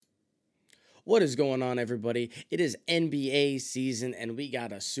What is going on, everybody? It is NBA season, and we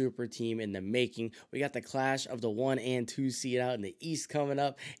got a super team in the making. We got the clash of the 1 and 2 seed out in the East coming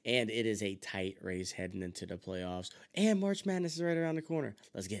up, and it is a tight race heading into the playoffs. And March Madness is right around the corner.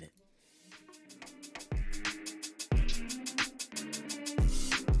 Let's get it.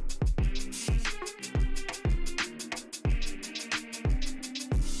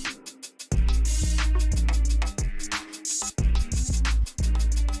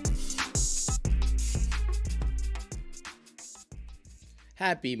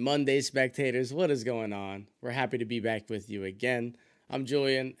 Happy Monday, spectators. What is going on? We're happy to be back with you again. I'm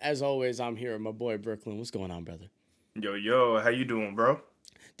Julian. As always, I'm here with my boy Brooklyn. What's going on, brother? Yo, how you doing, bro?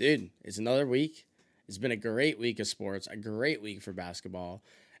 Dude, it's another week. It's been a great week of sports, a great week for basketball,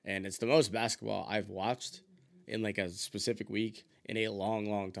 and it's the most basketball I've watched in like a specific week in a long,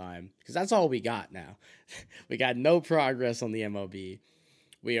 long time, because that's all we got now. We got no progress on the MLB.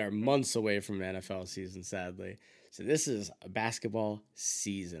 We are months away from the NFL season, sadly. So this is a basketball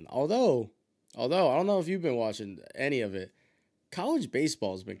season. Although I don't know if you've been watching any of it, college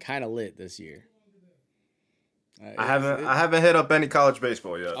baseball has been kind of lit this year. I haven't hit up any college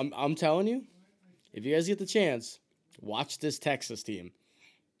baseball yet. I'm telling you, if you guys get the chance, watch this Texas team.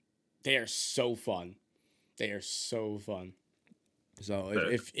 They are so fun. So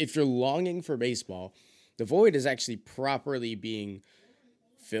if you're longing for baseball, the void is actually properly being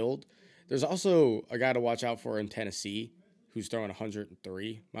filled. There's also a guy to watch out for in Tennessee who's throwing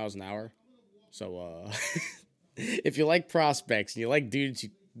 103 miles an hour. So if you like prospects and you like dudes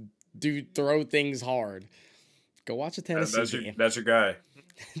who throw things hard, go watch a Tennessee game. That's your guy.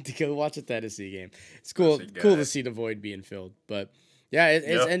 Go watch a Tennessee game. It's cool to see the void being filled. But yeah,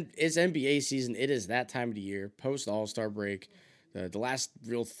 it's NBA season. It is that time of the year, post All-Star break, the last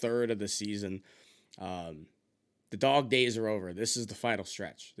real third of the season. The dog days are over. This is the final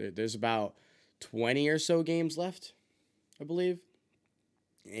stretch. There's about 20 or so games left, I believe.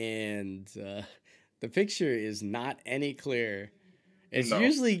 And the picture is not any clearer. It's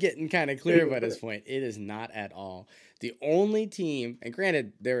usually getting kind of clear by this point. It is not at all. The only team, and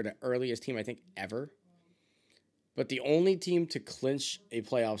granted, they're the earliest team I think ever, but the only team to clinch a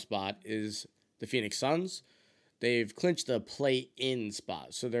playoff spot is the Phoenix Suns. They've clinched a play-in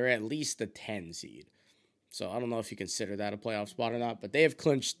spot, so they're at least the 10 seed. So I don't know if you consider that a playoff spot or not, but they have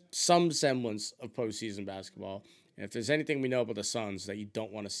clinched some semblance of postseason basketball. And if there's anything we know about the Suns, that you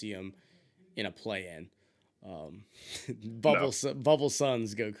don't want to see them in a play-in. Bubble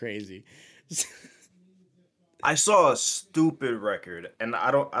Suns go crazy. I saw a stupid record, and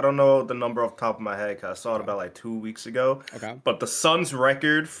I don't know the number off the top of my head because I saw it about like 2 weeks ago. Okay. But the Suns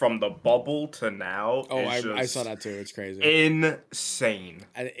record from the bubble to now I saw that too. It's crazy. Insane.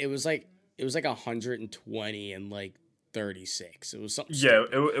 It was like 120 and like 36. It was something. Yeah,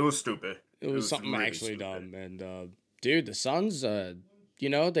 it was stupid. It was something really actually stupid. Dumb. And dude, the Suns, they're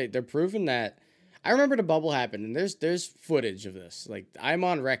proving that. I remember the bubble happened, and there's footage of this. Like, I'm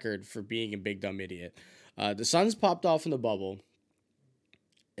on record for being a big dumb idiot. The Suns popped off in the bubble,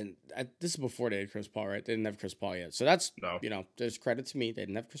 and this is before they had Chris Paul, right? They didn't have Chris Paul yet, so that's there's credit to me. They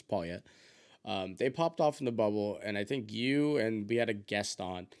didn't have Chris Paul yet. They popped off in the bubble, and I think you and we had a guest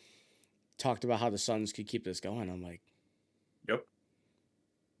on. Talked about how the Suns could keep this going. I'm like, yep.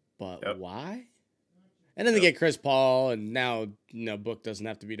 But why? And then they get Chris Paul, and now Book doesn't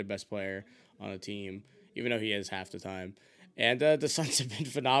have to be the best player on a team, even though he is half the time. And the Suns have been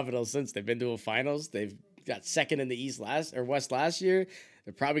phenomenal since. They've been to a finals. They've got second in the West last year.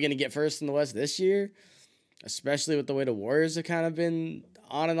 They're probably going to get first in the West this year, especially with the way the Warriors have kind of been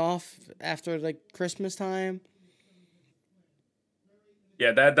on and off after like Christmas time.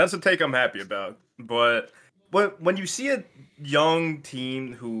 Yeah, that's a take I'm happy about. But when you see a young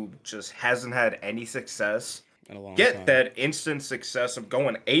team who just hasn't had any success get that instant success of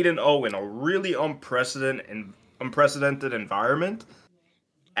going 8-0 in a really unprecedented environment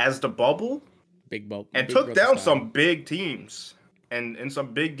as the bubble, and took down some big teams and in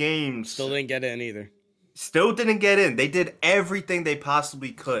some big games. Still didn't get in either. Still didn't get in. They did everything they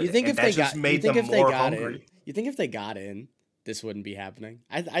possibly could. You think if they got hungry. You think if they got in, this wouldn't be happening?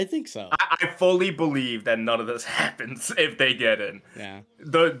 I think so. I fully believe that none of this happens if they get in. Yeah.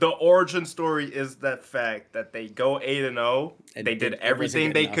 The origin story is that fact that they go 8-0. They did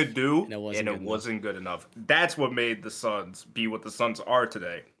everything they could do, and it wasn't good enough. That's what made the Suns be what the Suns are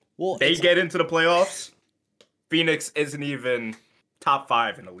today. Well, they get into the playoffs. Phoenix isn't even top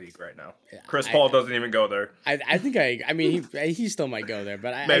 5 in the league right now. Chris Paul doesn't even go there. I think he still might go there,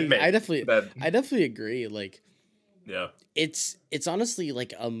 but I definitely agree. Like. Yeah, it's honestly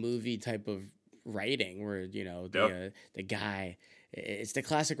like a movie type of writing where the guy It's the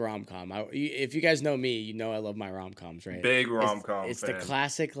classic rom-com. If you guys know me, you know I love my rom-coms, right? Big rom-com It's fan. the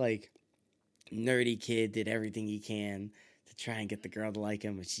classic, like, nerdy kid did everything he can to try and get the girl to like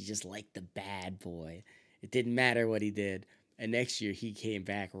him, but she just liked the bad boy. It didn't matter what he did. And next year, he came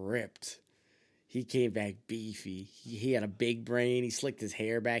back ripped. He came back beefy. He had a big brain. He slicked his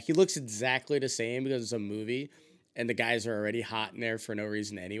hair back. He looks exactly the same because it's a movie, and the guys are already hot in there for no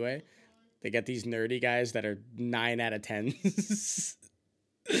reason anyway. They got these nerdy guys that are 9 out of 10. It's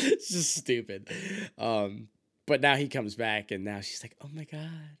just stupid. But now he comes back, and now she's like, oh, my God.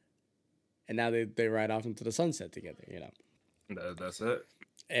 And now they ride off into the sunset together, you know. That's it.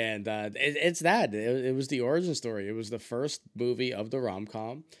 And it's that. It was the origin story. It was the first movie of the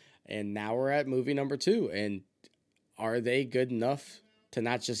rom-com. And now we're at movie number 2. And are they good enough to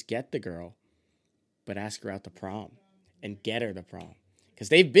not just get the girl, but ask her out to prom and get her to prom? Because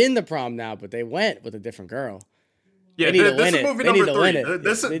they've been to prom now, but they went with a different girl. Yeah, this is movie number 3.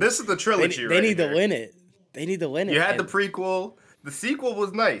 This is the trilogy They need to win it. They need to win it. You had the prequel. The sequel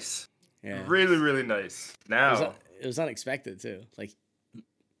was nice. Yeah. Really, really nice. Now it was unexpected too. Like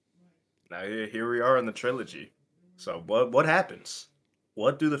now here we are in the trilogy. So what happens?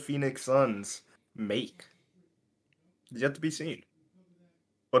 What do the Phoenix Suns make? Yet to be seen.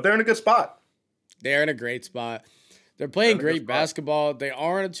 But they're in a good spot. They're in a great spot. They're playing great basketball. They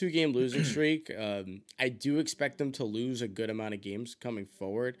are on a 2-game losing streak. I do expect them to lose a good amount of games coming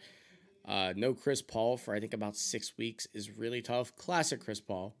forward. No Chris Paul for I think about 6 weeks is really tough. Classic Chris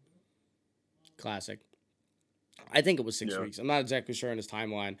Paul. Classic. I think it was 6 weeks. I'm not exactly sure on his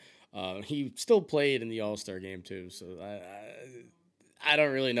timeline. He still played in the All-Star game too, so I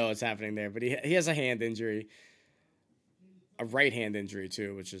don't really know what's happening there. But he has a hand injury, a right hand injury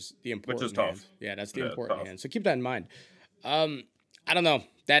too, which is the important. Which is tough. Yeah, that's the important hand. So keep that in mind. I don't know.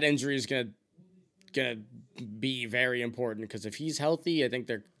 That injury is gonna be very important because if he's healthy, I think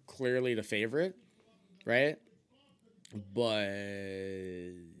they're clearly the favorite, right? But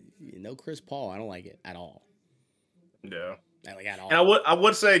Chris Paul, I don't like it at all. Yeah. Like at all. And I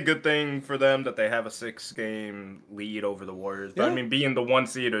would say a good thing for them that they have a 6-game lead over the Warriors. But I mean, being the 1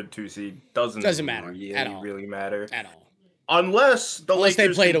 seed or 2 seed doesn't matter really, at all. Really matter at all. Unless Lakers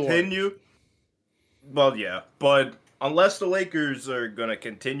they play continue. Well, yeah, but unless the Lakers are gonna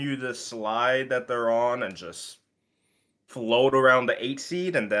continue the slide that they're on and just float around the 8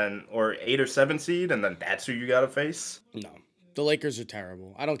 seed or 8 or 7 seed, and then that's who you gotta face. No, the Lakers are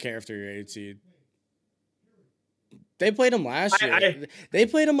terrible. I don't care if they're your 8 seed. They played them last year. They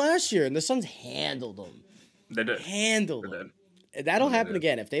played them last year, and the Suns handled them. They did. Handled them. That'll happen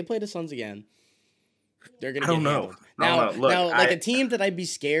again. If they play the Suns again, they're going to get handled. Now, like a team that I'd be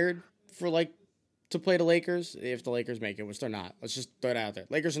scared for, like, to play the Lakers, if the Lakers make it, which they're not. Let's just throw it out there.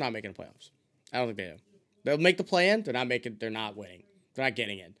 Lakers are not making the playoffs. I don't think they do. They'll make the play-in. They're not winning. They're not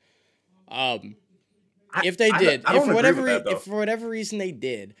getting in. If they did, if for whatever reason they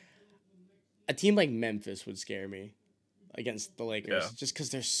did, a team like Memphis would scare me against the Lakers, just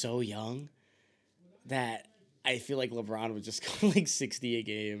because they're so young that I feel like LeBron would just go like 60 a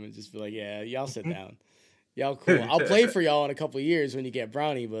game and just be like, yeah, y'all sit down. Y'all cool. I'll play for y'all in a couple of years when you get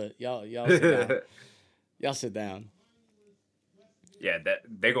Brownie, but y'all sit down. Y'all sit down. Yeah,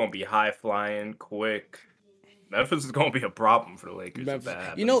 they're going to be high-flying, quick. Memphis is going to be a problem for the Lakers if that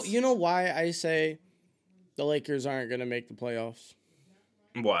happens. You know why I say the Lakers aren't going to make the playoffs?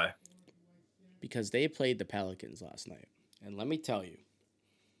 Why? Because they played the Pelicans last night. And let me tell you.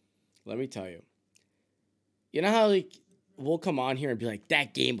 You know how, like, we'll come on here and be like,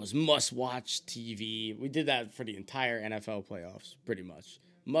 that game was must-watch TV. We did that for the entire NFL playoffs, pretty much.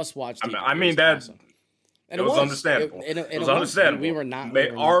 Must-watch TV. I mean that... Awesome. And it was understandable. It was understandable. We were not...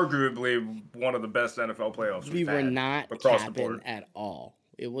 arguably one of the best NFL playoffs we were not capping at all.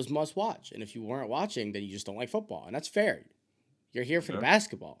 It was must-watch. And if you weren't watching, then you just don't like football. And that's fair. You're here for the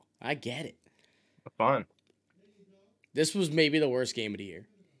basketball. I get it. Fun. This was maybe the worst game of the year.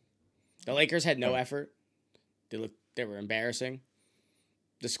 The Lakers had no effort. They were embarrassing.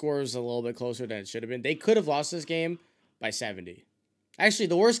 The score was a little bit closer than it should have been. They could have lost this game by 70. Actually,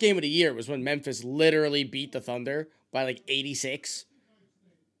 the worst game of the year was when Memphis literally beat the Thunder by like 86.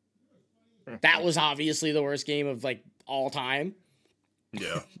 That was obviously the worst game of like all time.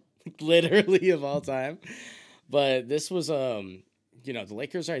 Yeah. Literally of all time. But this was the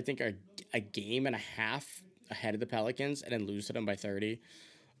Lakers I think are a game and a half ahead of the Pelicans and then lose to them by 30.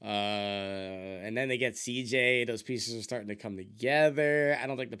 And then they get CJ. Those pieces are starting to come together. I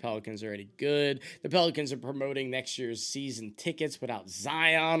don't think the Pelicans are any good. The Pelicans are promoting next year's season tickets without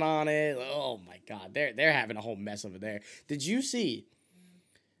Zion on it. Oh my God, they're having a whole mess over there. Did you see?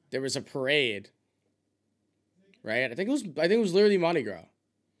 There was a parade right? I think it was literally Mardi Gras.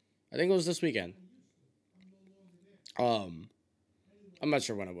 I think it was this weekend. I'm not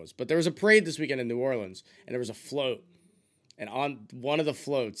sure when it was, but there was a parade this weekend in New Orleans, and there was a float, and on one of the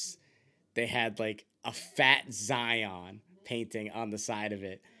floats, they had like a fat Zion painting on the side of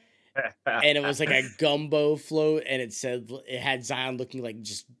it. And it was like a gumbo float, and it had Zion looking like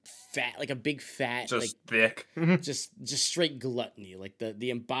just fat, like a big fat, just like thick, just straight gluttony, like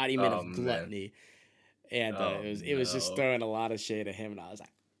the embodiment of gluttony. Man. And it was just throwing a lot of shade at him, and I was like,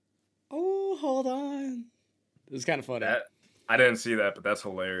 oh, hold on. It was kind of funny. I didn't see that, but that's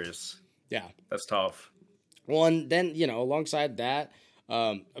hilarious. Yeah, that's tough. Well, and then alongside that,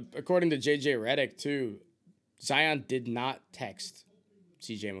 according to JJ Redick too, Zion did not text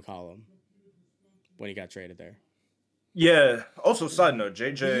CJ McCollum when he got traded there. Yeah. Also, side note,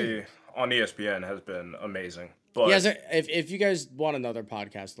 JJ on ESPN has been amazing. But yeah, if you guys want another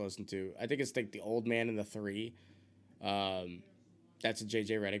podcast to listen to, I think it's like The Old Man and the Three. That's a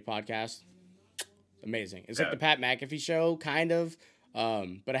JJ Redick podcast. Amazing. It's like the Pat McAfee show, kind of,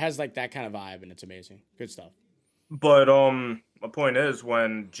 but it has like that kind of vibe, and it's amazing. Good stuff. But my point is,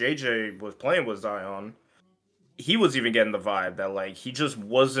 when JJ was playing with Zion, he was even getting the vibe that like he just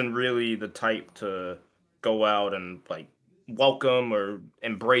wasn't really the type to go out and like welcome or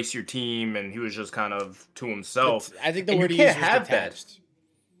embrace your team, and he was just kind of to himself. I think the word he used was that. detached.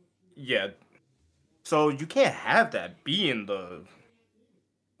 Yeah. So you can't have that being the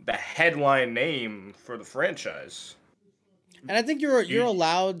headline name for the franchise. And I think you're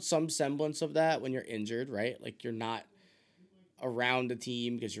allowed some semblance of that when you're injured, right? Like you're not around the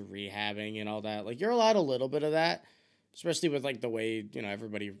team because you're rehabbing and all that. Like you're allowed a little bit of that, especially with like the way,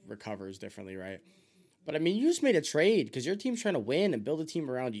 everybody recovers differently, right? But I mean, you just made a trade because your team's trying to win and build a team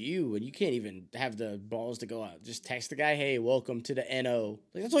around you, and you can't even have the balls to go out. Just text the guy, "Hey, welcome to the NO."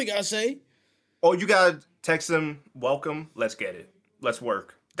 Like that's all you gotta say. Oh, you gotta text him, "Welcome. Let's get it. Let's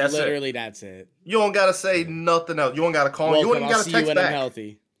work." That's literally that's it. You don't gotta say nothing else. You don't gotta call. You don't even gotta text back. I'm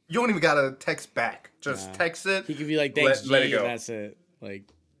healthy. You don't even gotta text back. Just text it. He could be like, "Thanks, G," and that's it. Like,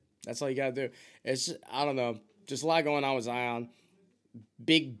 that's all you gotta do. It's just, I don't know, just a lot going on with Zion.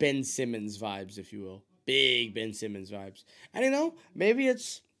 Big Ben Simmons vibes, if you will. Big Ben Simmons vibes. I don't know. Maybe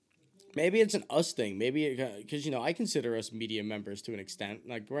it's an us thing. Maybe because I consider us media members to an extent.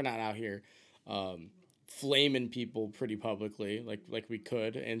 Like we're not out here. Flaming people pretty publicly, like we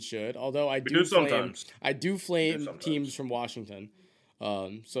could and should. Although I do flame teams from Washington.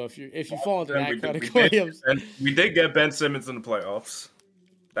 So if you fall into that category, and we did get Ben Simmons in the playoffs.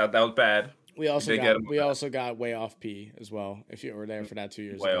 That was bad. We also got way off P as well. If you were there for that 2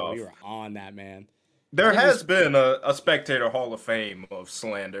 years ago, we were on that, man. There has been a spectator Hall of Fame of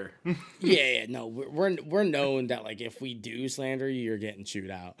slander. Yeah, no, we're known that like if we do slander you, you're getting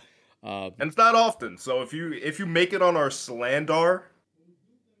chewed out. And it's not often, so if you make it on our slandar,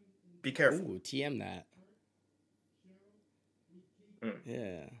 be careful. Ooh, TM that.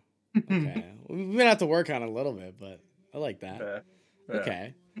 Yeah. Okay. We're gonna have to work on it a little bit, but I like that. Yeah.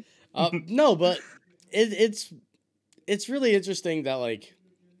 Okay. No, but it's really interesting that like,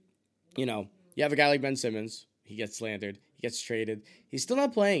 you have a guy like Ben Simmons, he gets slandered, he gets traded, he's still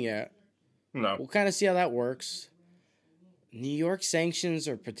not playing yet. No. We'll kind of see how that works. New York sanctions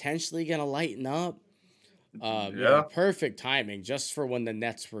are potentially going to lighten up. Perfect timing just for when the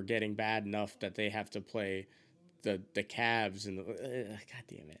Nets were getting bad enough that they have to play the Cavs and God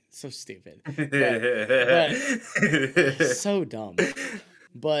damn it, so stupid, but so dumb.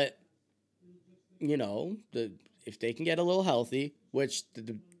 But if they can get a little healthy, which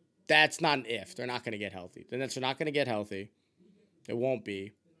that's not an if, they're not going to get healthy. The Nets are not going to get healthy. It won't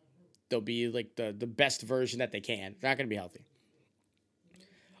be. They'll be like the best version that they can. They're not going to be healthy.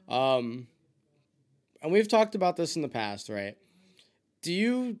 And we've talked about this in the past, right? Do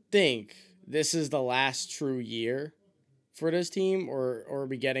you think this is the last true year for this team, or are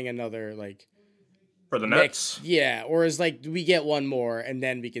we getting another like for the Nets? Yeah, or is like do we get one more and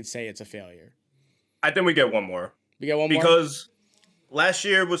then we can say it's a failure? I think we get one more. We get one more because last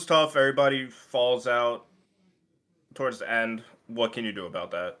year was tough. Everybody falls out towards the end. What can you do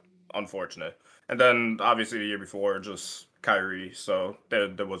about that? Unfortunate. And then obviously the year before, just Kyrie, so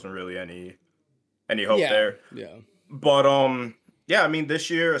there wasn't really any hope there. Yeah. But I mean this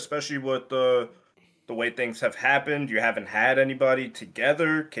year, especially with the way things have happened, you haven't had anybody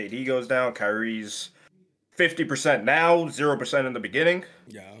together. KD goes down, Kyrie's 50% now, 0% in the beginning.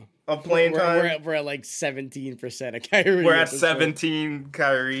 Yeah. Of playing time. We're at like 17% of Kyrie. We're at 17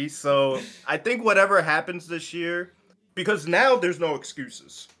 Kyrie. So I think whatever happens this year, because now there's no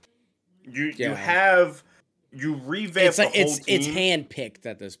excuses. You revamp the whole team. It's handpicked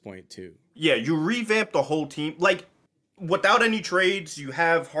at this point too. Yeah, you revamp the whole team. Like, without any trades, you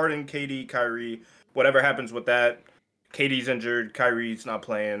have Harden, KD, Kyrie. Whatever happens with that, KD's injured, Kyrie's not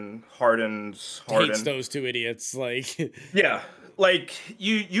playing, Harden's Harden. Hates those two idiots. Like, yeah, like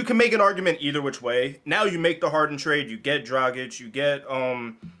you can make an argument either which way. Now you make the Harden trade, you get Dragic, you get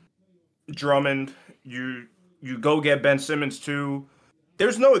Drummond, you go get Ben Simmons too.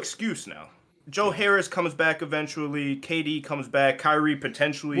 There's no excuse now. Joe Harris comes back eventually. KD comes back. Kyrie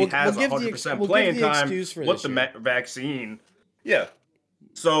potentially has 100% playing time with the vaccine. Yeah.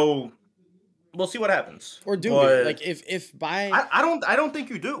 So we'll see what happens. Or do we? Like if by I don't think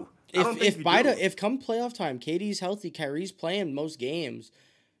you do. If come playoff time, KD's healthy, Kyrie's playing most games.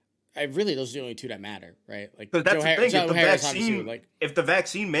 Really, those are the only two that matter, right? Like, because that's the thing. If the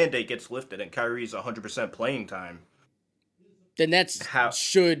vaccine mandate gets lifted and Kyrie's 100% playing time, then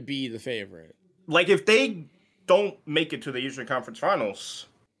should be the favorite. Like, if they don't make it to the Eastern Conference Finals,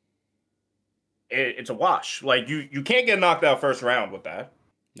 it's a wash. Like, you can't get knocked out first round with that.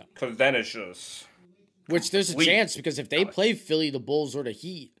 No. Because then it's just... Which there's a chance, because if they play Philly, the Bulls, or the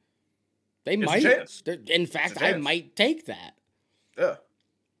Heat, they might. In fact, I might take that. Yeah.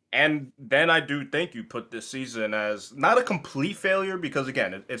 And then I do think you put this season as not a complete failure, because,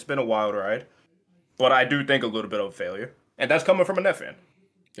 again, it's been a wild ride. But I do think a little bit of a failure. And that's coming from a Net fan.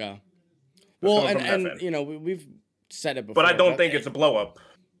 Yeah. Well, and you know, we've said it before. But I don't think it's a blow-up.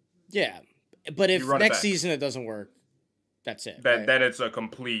 Yeah. But if next season it doesn't work, that's it. Then it's a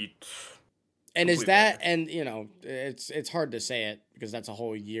complete... And is that, and you know, it's hard to say it because that's a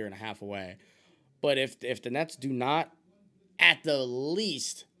whole year and a half away. But if the Nets do not, at the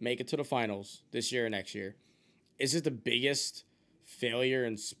least, make it to the finals this year or next year, is it the biggest failure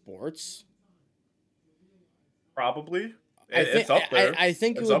in sports? Probably. It's up there. I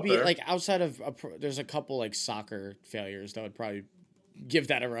think it would be like outside of there's a couple like soccer failures that would probably give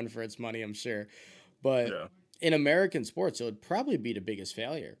that a run for its money, I'm sure. But in American sports, it would probably be the biggest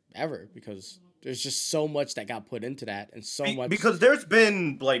failure ever because there's just so much that got put into that and so much. Because there's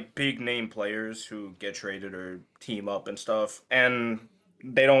been like big name players who get traded or team up and stuff, and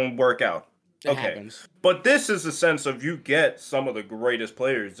they don't work out. It happens. But this is a sense of you get some of the greatest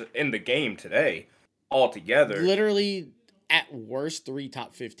players in the game today all together. Literally, at worst, 3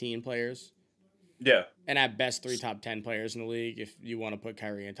 top 15 players. Yeah. And at best, 3 top 10 players in the league. If you want to put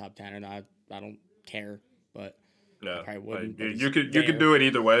Kyrie in top 10 or not, I don't care. But no, I wouldn't. You could do it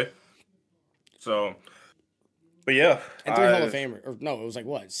either way. So, but yeah. And 3 Hall of Famers. Or no, it was like,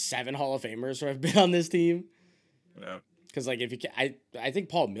 what, 7 Hall of Famers who have been on this team? Yeah. Because, like, if you can, I think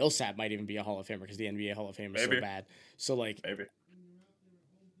Paul Millsap might even be a Hall of Famer because the NBA Hall of Fame is so bad. So, like, maybe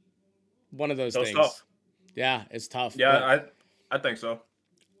one of those things. Tough. Yeah, it's tough. Yeah, I think so.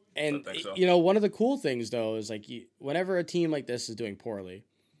 And, you know, one of the cool things, though, is, like, whenever a team like this is doing poorly,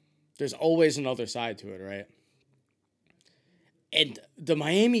 there's always another side to it, right? And the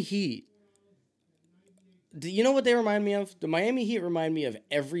Miami Heat, do you know what they remind me of? The Miami Heat remind me of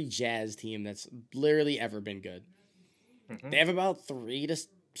every Jazz team that's literally ever been good. Mm-hmm. They have about 3 to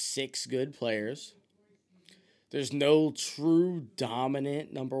 6 good players. There's no true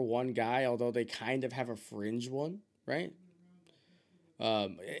dominant number one guy, although they kind of have a fringe one, right?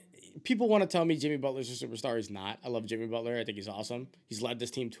 People want to tell me Jimmy Butler's a superstar. He's not. I love Jimmy Butler. I think he's awesome. He's led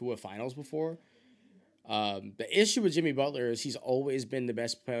this team to a finals before. The issue with Jimmy Butler is he's always been the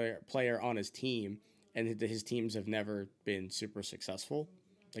best player on his team, and his teams have never been super successful.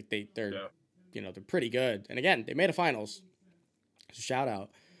 Like they're pretty good. And again, they made a finals. So shout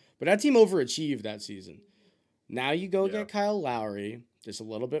out. But that team overachieved that season. Now you go get Kyle Lowry. There's a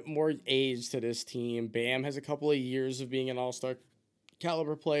little bit more age to this team. Bam has a couple of years of being an all-star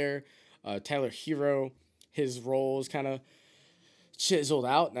caliber player. Tyler Hero, his role is kind of chiseled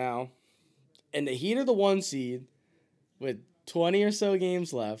out now. And the Heat are the 1 seed with 20 or so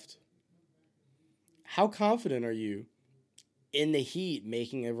games left. How confident are you in the Heat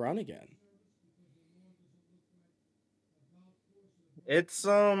making a run again? It's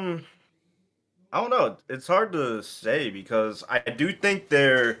I don't know. It's hard to say because I do think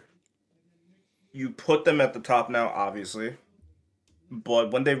you put them at the top now, obviously.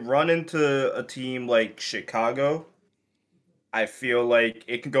 But when they run into a team like Chicago, I feel like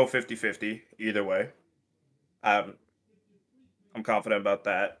it can go 50-50 either way. I'm confident about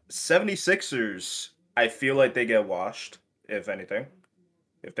that. 76ers, I feel like they get washed, if anything,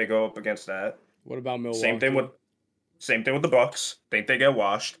 if they go up against that. What about Milwaukee? Same thing with the Bucks. Think they get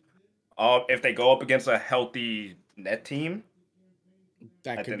washed. If they go up against a healthy net team,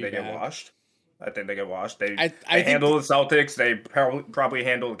 I think they get washed. They handle the Celtics. They probably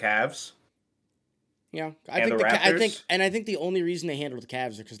handle the Cavs. Yeah, I think the only reason they handled the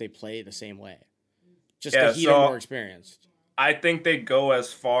Cavs is because they play the same way. Just the Heat are more experienced. I think they go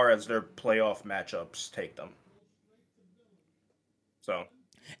as far as their playoff matchups take them. So,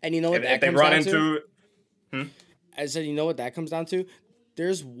 and you know what that comes down to? I said, you know what that comes down to?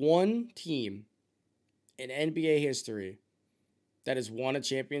 There's one team in NBA history that has won a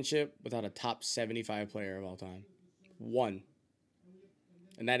championship without a top 75 player of all time. One.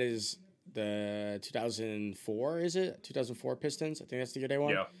 And that is the 2004, is it? 2004 Pistons? I think that's the year they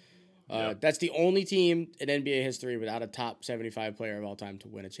won. Yeah. That's the only team in NBA history without a top 75 player of all time to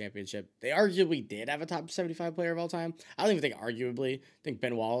win a championship. They arguably did have a top 75 player of all time. I don't even think arguably. I think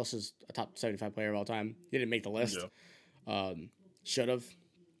Ben Wallace is a top 75 player of all time. He didn't make the list. Yeah. Should have.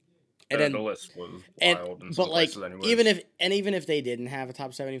 And then the list was wild. But like, even if they didn't have a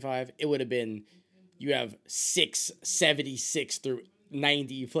top 75, it would have been, you have 76 through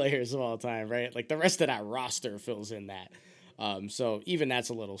 90 players of all time, right? Like the rest of that roster fills in that. So even that's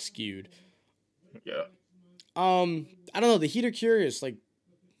a little skewed. Yeah. I don't know. The Heat are curious. Like,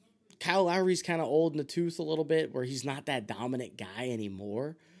 Kyle Lowry's kind of old in the tooth a little bit, where he's not that dominant guy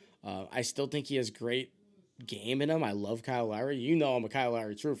anymore. I still think he has great game in him. I love Kyle Lowry. You know I'm a Kyle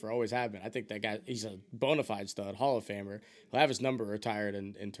Lowry truther, always have been. I think that guy, he's a bona fide stud, Hall of Famer. He'll have his number retired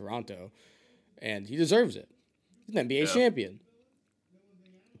in Toronto, and he deserves it. He's an NBA champion.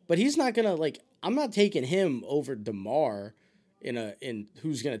 But he's not going to, like, I'm not taking him over DeMar in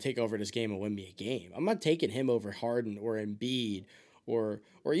who's going to take over this game and win me a game. I'm not taking him over Harden or Embiid or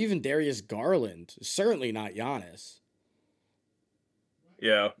even Darius Garland. Certainly not Giannis.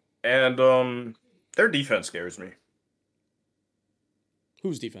 Yeah, and their defense scares me.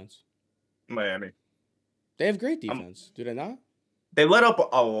 Whose defense? Miami. They have great defense, do they not? They let up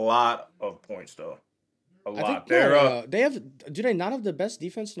a lot of points, though. A lot. They have. Do they not have the best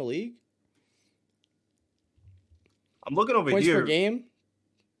defense in the league? I'm looking over points here. Per game.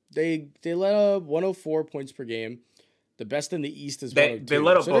 They let up 104 points per game. The best in the East is 102. They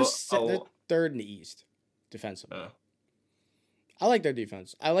let up they're third in the East defensively. I like their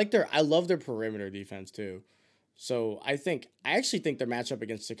defense. I love their perimeter defense too. So I actually think their matchup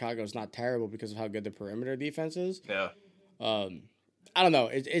against Chicago is not terrible because of how good the perimeter defense is. Yeah. I don't know.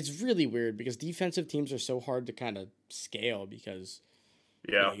 It's really weird because defensive teams are so hard to kind of scale because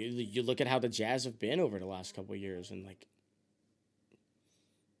you look at how the Jazz have been over the last couple of years, and like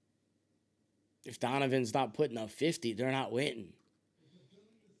if Donovan's not putting up 50, they're not winning.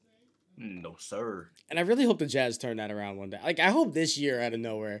 No, sir. And I really hope the Jazz turn that around one day. Like, I hope this year out of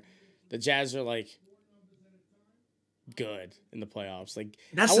nowhere, the Jazz are like good in the playoffs. Like,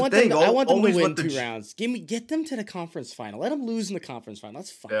 that's the thing. I want them to win 2 rounds. Get them to the conference final. Let them lose in the conference final.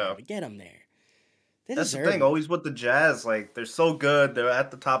 That's fine. Yeah. But get them there. That's the thing. Always with the Jazz, like they're so good. They're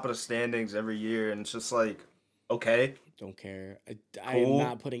at the top of the standings every year, and it's just like, okay. Don't care. I am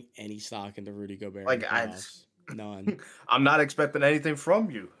not putting any stock into Rudy Gobert. Like none. I'm not expecting anything from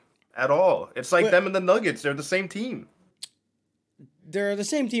you at all. It's like them and the Nuggets. They're the same team. They're the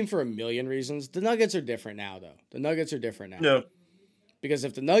same team for a million reasons. The Nuggets are different now, though. The Nuggets are different now. Yeah. Because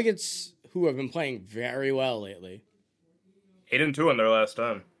if the Nuggets, who have been playing very well lately, 8-2 in their last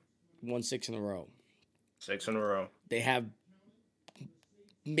time, won 6 in a row. 6 in a row. They have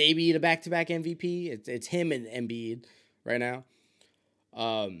maybe the back-to-back MVP. It's him and Embiid right now.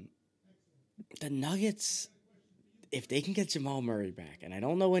 The Nuggets, if they can get Jamal Murray back, and I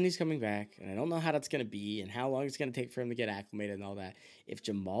don't know when he's coming back, and I don't know how that's going to be, and how long it's going to take for him to get acclimated and all that. If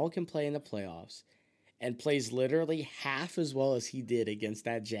Jamal can play in the playoffs and plays literally half as well as he did against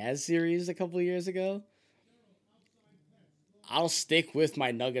that Jazz series a couple of years ago, I'll stick with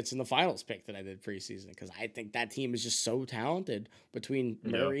my Nuggets in the finals pick that I did preseason because I think that team is just so talented between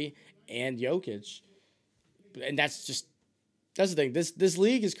Murray and Jokic. And that's the thing. This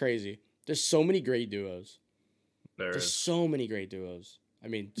league is crazy. There's so many great duos. There's so many great duos. I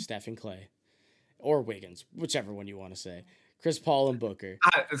mean, Steph and Clay. Or Wiggins, whichever one you want to say. Chris Paul and Booker.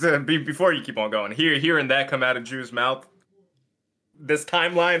 Before you keep on going, hearing that come out of Drew's mouth, this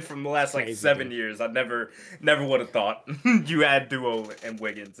timeline from the last like 7 years, I never would have thought you had Duo and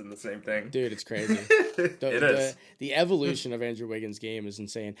Wiggins in the same thing. Dude, it's crazy. It is. The evolution of Andrew Wiggins' game is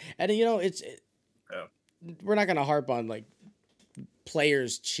insane. And, you know, we're not going to harp on, like,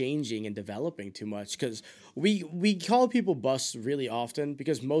 players changing and developing too much because we call people busts really often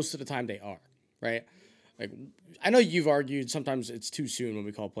because most of the time they are, right? Like, I know you've argued sometimes it's too soon when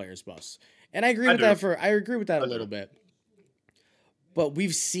we call players busts. And I agree with that a little bit. But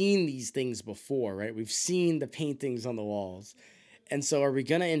we've seen these things before, right? We've seen the paintings on the walls. And so are we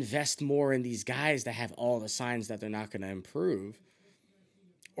going to invest more in these guys that have all the signs that they're not going to improve?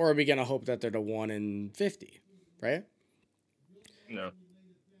 Or are we going to hope that they're the 1 in 50, right? No.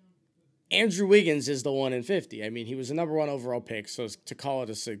 Andrew Wiggins is the 1 in 50. I mean, he was the number 1 overall pick, so to call it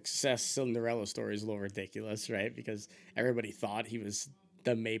a success Cinderella story is a little ridiculous, right? Because everybody thought he was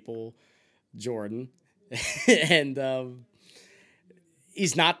the Maple Jordan. And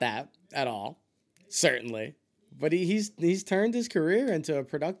he's not that at all, certainly. But he's turned his career into a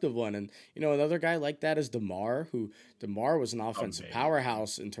productive one. And, another guy like that is DeMar, who DeMar was an offensive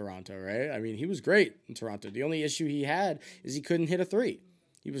powerhouse in Toronto, right? I mean, he was great in Toronto. The only issue he had is he couldn't hit a three.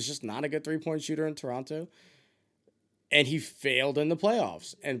 He was just not a good three-point shooter in Toronto. And he failed in the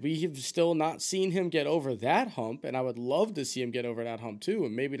playoffs. And we have still not seen him get over that hump. And I would love to see him get over that hump too.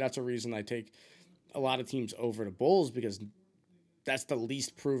 And maybe that's a reason I take a lot of teams over the Bulls, because that's the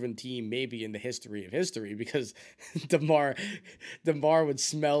least proven team maybe in the history of history, because DeMar would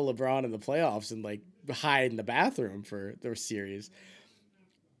smell LeBron in the playoffs and like hide in the bathroom for their series.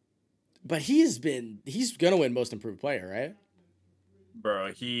 But he's going to win most improved player, right?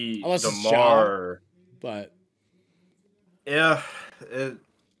 Bro, Unless DeMar, but yeah,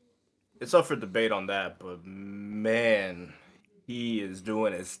 it's up for debate on that, but man, he is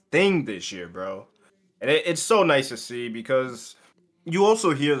doing his thing this year, bro. And it's so nice to see, because you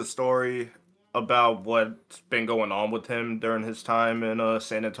also hear the story about what's been going on with him during his time in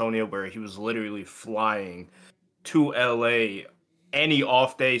San Antonio, where he was literally flying to LA any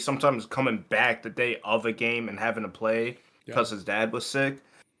off day, sometimes coming back the day of a game and having to play because his dad was sick.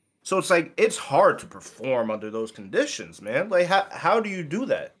 So it's like, it's hard to perform under those conditions, man. Like, how do you do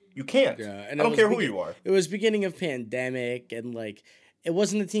that? You can't. Yeah, and I don't care who you are. It was beginning of pandemic, and like, it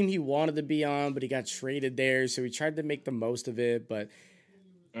wasn't the team he wanted to be on, but he got traded there, so he tried to make the most of it. But,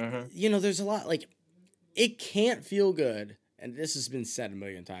 there's a lot, like, it can't feel good, and this has been said a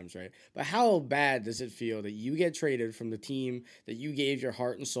million times, right? But how bad does it feel that you get traded from the team that you gave your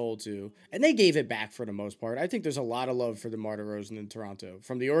heart and soul to, and they gave it back for the most part? I think there's a lot of love for DeMar DeRozan in Toronto,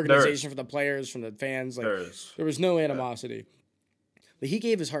 from the organization, from the players, from the fans. Like, there was no animosity. But he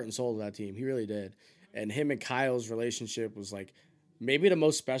gave his heart and soul to that team. He really did. And him and Kyle's relationship was, like, maybe the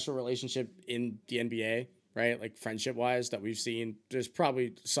most special relationship in the NBA, right? Like, friendship-wise, that we've seen. There's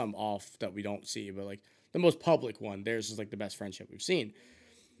probably some off that we don't see, but, like, the most public one, theirs is, like, the best friendship we've seen.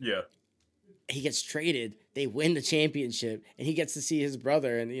 Yeah. He gets traded. They win the championship, and he gets to see his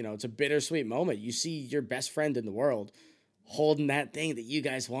brother, and, it's a bittersweet moment. You see your best friend in the world holding that thing that you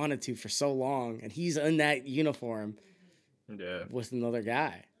guys wanted to for so long, and he's in that uniform with another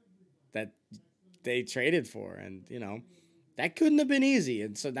guy that they traded for, and, that couldn't have been easy.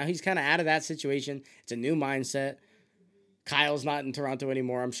 And so now he's kind of out of that situation. It's a new mindset. Kyle's not in Toronto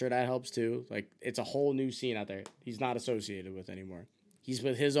anymore. I'm sure that helps too. Like, it's a whole new scene out there. He's not associated with anymore. He's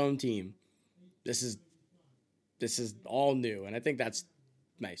with his own team. This is all new, and I think that's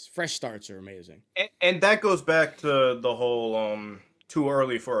nice. Fresh starts are amazing. And that goes back to the whole too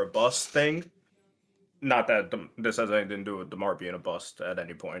early for a bust thing. Not that this has anything to do with DeMar being a bust at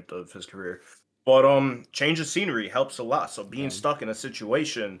any point of his career. But change of scenery helps a lot. So being stuck in a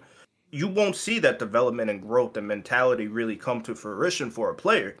situation, you won't see that development and growth and mentality really come to fruition for a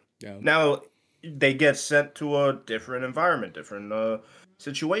player. Yeah. Now, they get sent to a different environment, different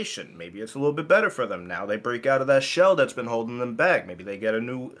situation. Maybe it's a little bit better for them. Now they break out of that shell that's been holding them back. Maybe they get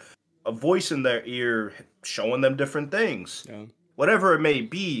a voice in their ear showing them different things. Yeah. Whatever it may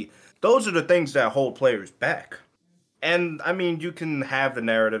be, those are the things that hold players back. And, I mean, you can have the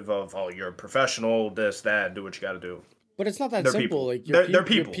narrative of, oh, you're a professional, this, that, do what you got to do. But it's not that simple. People. Like, they're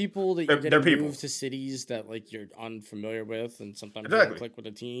people. You're people that you're getting moved to cities that, like, you're unfamiliar with, and sometimes you don't click with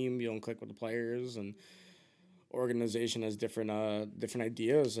the team, you don't click with the players, and organization has different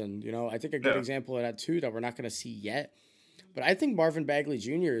ideas. And, I think a good example of that, too, that we're not going to see yet. But I think Marvin Bagley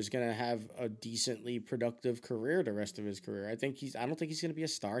Jr. is going to have a decently productive career the rest of his career. I don't think he's going to be a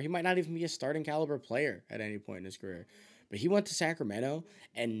star. He might not even be a starting caliber player at any point in his career. But he went to Sacramento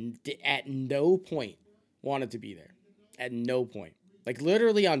and at no point wanted to be there. At no point. Like,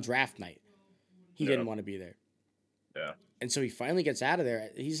 literally on draft night, he didn't want to be there. Yeah. And so he finally gets out of there.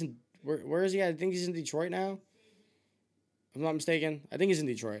 He's in, where is he at? I think he's in Detroit now. If I'm not mistaken. I think he's in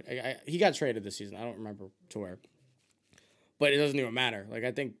Detroit. He got traded this season. I don't remember to where. But it doesn't even matter. Like,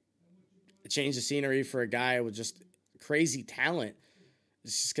 I think a change of scenery for a guy with just crazy talent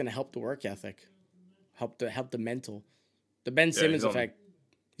is just going to help the work ethic, help the mental. The Ben Simmons effect.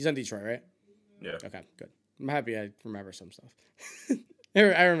 He's on Detroit, right? Yeah. Okay, good. I'm happy I remember some stuff.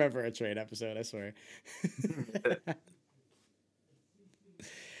 I remember a trade episode, I swear.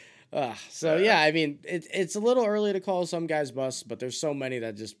 So, yeah, I mean, it's a little early to call some guys busts, but there's so many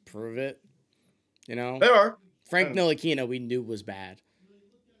that just prove it, They are. Frank Ntilikina we knew was bad.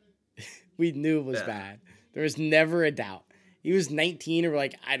 We knew it was bad. There was never a doubt. He was 19 and we're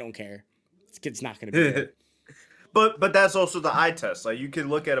like, I don't care. This kid's not going to be good. But that's also the eye test. Like, you can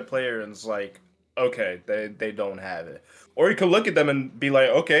look at a player and it's like, okay, they don't have it. Or you can look at them and be like,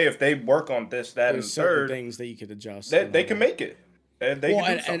 okay, if they work on this, that, There's and certain third, things that you could adjust. They can make it. And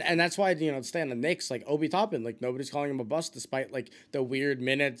that's why, stay on the Knicks, like Obi Toppin, like nobody's calling him a bust despite like the weird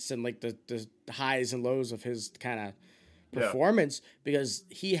minutes and like the highs and lows of his kind of performance because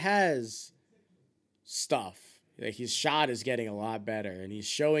he has stuff. Like his shot is getting a lot better and he's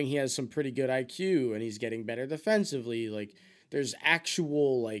showing he has some pretty good IQ and he's getting better defensively. Like there's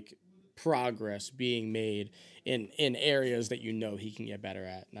actual like progress being made in areas that he can get better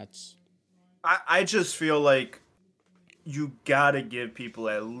at. And that's I just feel like you gotta give people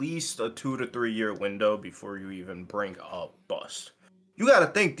at least a 2 to 3 year window before you even bring up bust. You gotta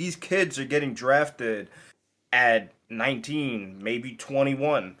think these kids are getting drafted at 19, maybe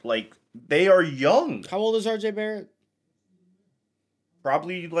 21. Like, they are young. How old is RJ Barrett?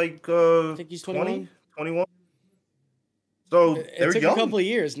 Probably like I think he's 21. 21. So it took a couple of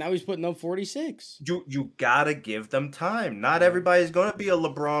years. Now he's putting up 46. You gotta give them time. Not everybody's gonna be a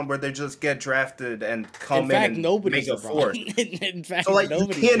LeBron where they just get drafted and come in and make a force. In fact, so like you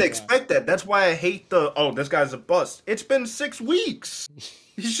can't expect that. That's why I hate this guy's a bust. It's been 6 weeks.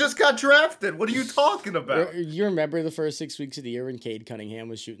 He's just got drafted. What are you talking about? You remember the first 6 weeks of the year when Cade Cunningham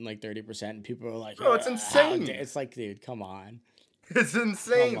was shooting like 30% and people were like, "Oh, it's insane." It's like, dude, come on. It's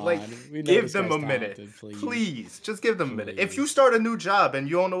insane. Like, give them a minute. Please. Just give them a minute. If you start a new job and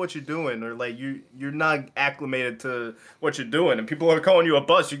you don't know what you're doing or, like, you're not acclimated to what you're doing and people are calling you a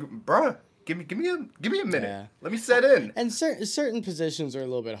bust, bruh, give me a minute. Yeah. Let me set in. And certain positions are a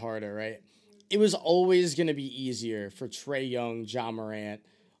little bit harder, right? It was always going to be easier for Trae Young, Ja Morant,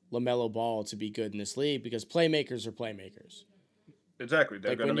 LaMelo Ball to be good in this league because playmakers are playmakers. Exactly.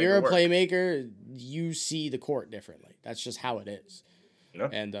 Like when you're a playmaker, you see the court differently. That's just how it is. Yeah.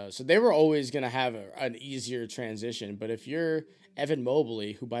 And so they were always going to have an easier transition. But if you're Evan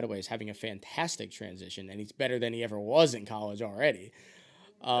Mobley, who, by the way, is having a fantastic transition, and he's better than he ever was in college already,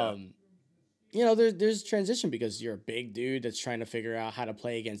 there's transition because you're a big dude that's trying to figure out how to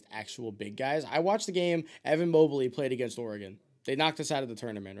play against actual big guys. I watched the game Evan Mobley played against Oregon. They knocked us out of the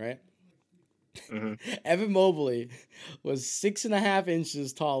tournament, right? Mm-hmm. Evan Mobley was 6.5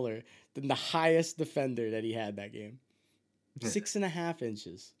 inches taller than the highest defender that he had that game. 6.5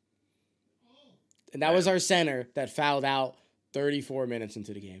 inches. And that was our center that fouled out 34 minutes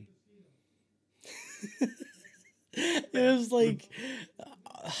into the game. It was like,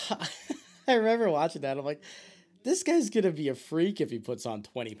 I remember watching that. I'm like, this guy's going to be a freak if he puts on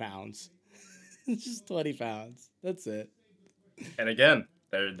 20 pounds. It's just 20 pounds. That's it. And again,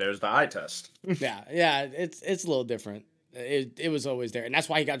 there's the eye test. Yeah, it's a little different. It was always there, and that's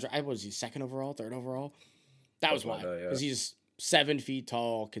why he got. Was he second overall, third overall? That was why, because he's 7 feet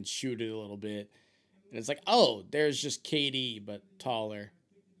tall, can shoot it a little bit, and it's like, oh, there's just KD but taller.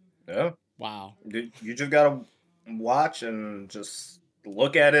 Yeah. Wow. You just gotta watch and just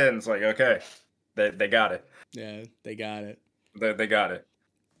look at it, and it's like, okay, they got it. Yeah, they got it. They got it,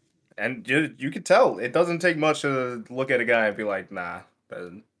 and you can tell it doesn't take much to look at a guy and be like, nah.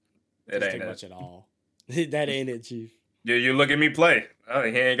 It ain't much at all. That ain't it, Chief. You look at me play. Oh,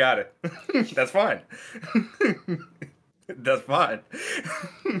 he ain't got it. That's fine. That's fine.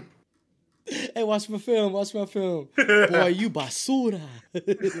 Hey, watch my film. Boy, you basura.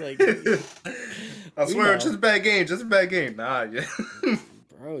 I swear, just a bad game. Nah, yeah.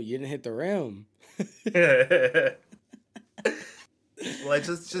 Bro, you didn't hit the rim. Like,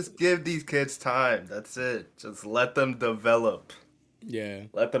 just give these kids time. That's it. Just let them develop. Yeah.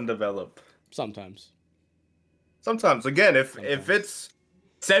 Let them develop. Sometimes. Again, if it's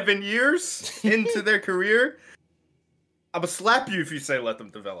 7 years into their career, I'm gonna slap you if you say let them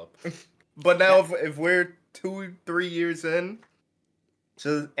develop. But now if we're 2-3 years in,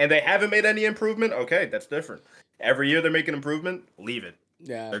 and they haven't made any improvement, okay, that's different. Every year they're making improvement, leave it.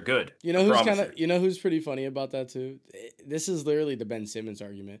 Yeah. They're good. Who's pretty funny about that too? This is literally the Ben Simmons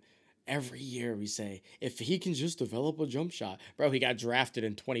argument. Every year we say, if he can just develop a jump shot. Bro, he got drafted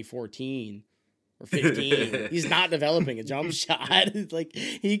in 2014 or 15. He's not developing a jump shot. It's like,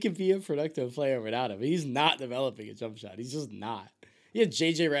 he could be a productive player without him. He's not developing a jump shot. He's just not. He had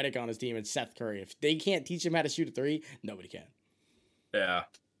J.J. Redick on his team and Seth Curry. If they can't teach him how to shoot a three, nobody can. Yeah.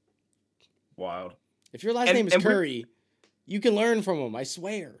 Wild. If your last name is Curry, you can learn from him, I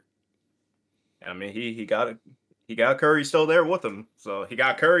swear. I mean, he got it. He got Curry still there with him. So he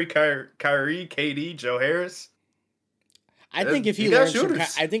got Curry, KD, Joe Harris. I think if he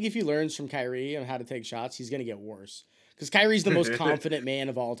learns from Kyrie on how to take shots, he's going to get worse. Because Kyrie's the most confident man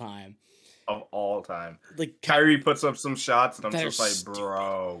of all time. of all time. Like Kyrie puts up some shots, and I'm just like, stupid.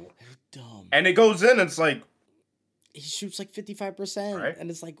 Bro, they're dumb. And it goes in, and it's like he shoots like 55%, right? And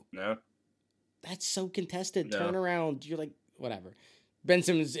it's like, yeah, that's so contested. Turn around, you're like, whatever. Ben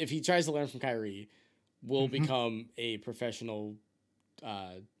Simmons, if he tries to learn from Kyrie, will become a professional,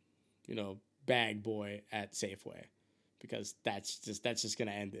 bag boy at Safeway, because that's just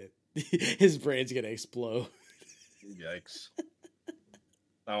gonna end it. His brain's gonna explode. Yikes!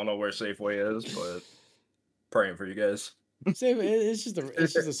 I don't know where Safeway is, but praying for you guys. Safeway, it's just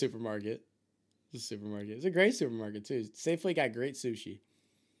a supermarket. It's a supermarket. It's a great supermarket too. Safeway got great sushi.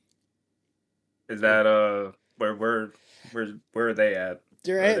 Is that where are they at?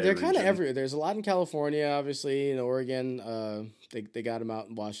 They're kind of everywhere. There's a lot in California, obviously, in Oregon. They got them out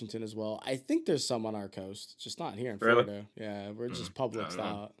in Washington as well. I think there's some on our coast, just not here in Florida. Really? Yeah, we're just Publix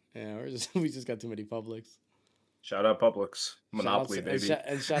out. Yeah, we just got too many Publix. Shout out Publix, Monopoly, baby,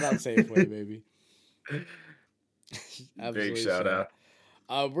 and shout out Safeway, baby. Big shout out.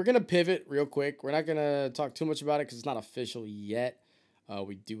 We're gonna pivot real quick. We're not gonna talk too much about it because it's not official yet.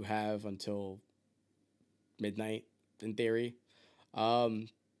 We do have until midnight in theory.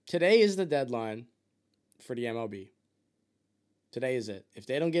 Today is the deadline for the MLB. Today is it. If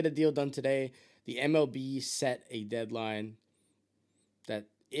they don't get a deal done today, the MLB set a deadline that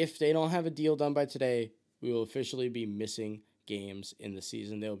if they don't have a deal done by today, we will officially be missing games in the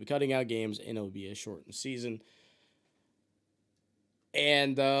season. They will be cutting out games, and it will be a shortened season.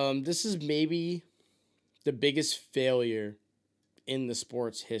 And this is maybe the biggest failure in the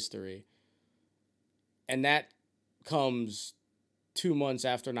sports history. And that comes 2 months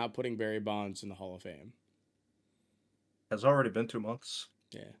after not putting Barry Bonds in the Hall of Fame. Has already been 2 months?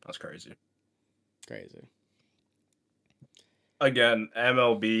 Yeah. That's crazy. Crazy. Again,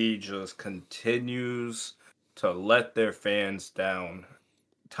 MLB just continues to let their fans down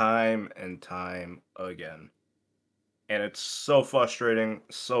time and time again. And it's so frustrating,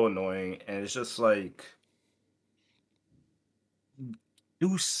 so annoying, and it's just like,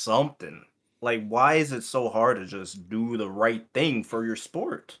 do something. Like, why is it so hard to just do the right thing for your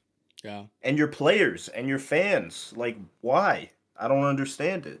sport? Yeah. And your players and your fans? Like, why? I don't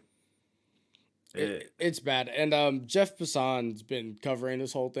understand it. It's bad. And Jeff Passan's been covering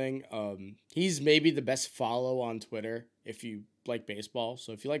this whole thing. He's maybe the best follow on Twitter if you like baseball.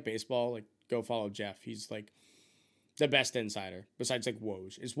 So if you like baseball, like, go follow Jeff. He's like the best insider besides like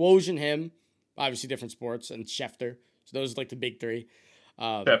Woj. It's Woj and him, obviously different sports, and Schefter. So those are like the big three.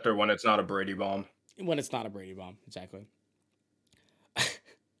 Schefter when it's not a Brady bomb. When it's not a Brady bomb, exactly.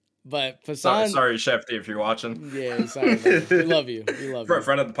 But Passan... Sorry, Schefter, if you're watching. Yeah, sorry. We love you. We love you.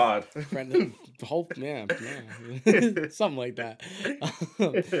 Friend of the pod. Friend of the whole... Yeah. Something like that.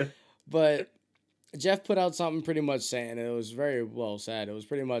 But Jeff put out something pretty much saying, and it was very well said. It was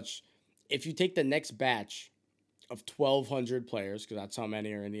pretty much, if you take the next batch of 1,200 players, because that's how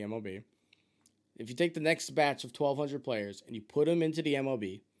many are in the MLB, if you take the next batch of 1,200 players and you put them into the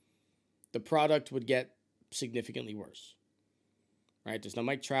MLB, the product would get significantly worse. Right? There's no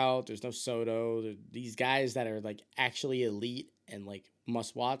Mike Trout. There's no Soto. These guys that are like actually elite and like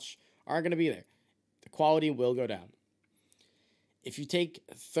must watch aren't going to be there. The quality will go down. If you take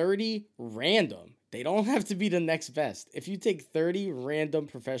 30 random, they don't have to be the next best. If you take 30 random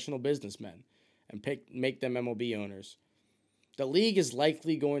professional businessmen and make them MLB owners, the league is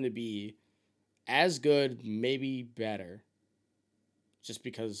likely going to be as good, maybe better, just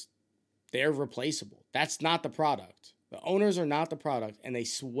because they're replaceable. That's not the product. The owners are not the product, and they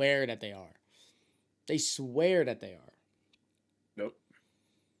swear that they are. They swear that they are. Nope.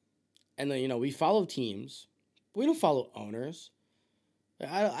 And then, we follow teams. We don't follow owners.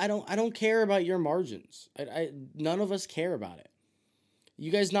 I don't care about your margins. None of us care about it.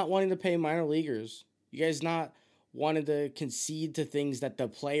 You guys not wanting to pay minor leaguers. You guys not wanting to concede to things that the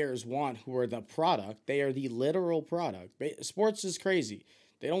players want, who are the product. They are the literal product. Sports is crazy.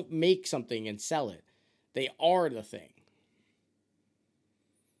 They don't make something and sell it. They are the thing.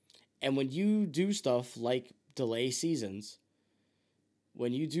 And when you do stuff like delay seasons,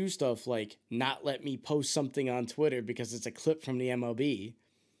 when you do stuff like not let me post something on Twitter because it's a clip from the MLB,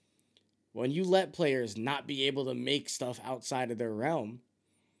 when you let players not be able to make stuff outside of their realm,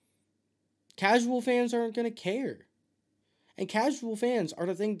 casual fans aren't going to care. And casual fans are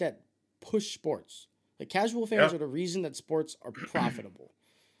the thing that push sports. Like, casual fans are the reason that sports are profitable.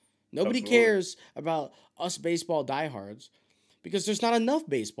 Nobody cares about us baseball diehards because there's not enough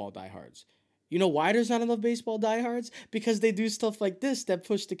baseball diehards. You know why there's not enough baseball diehards? Because they do stuff like this that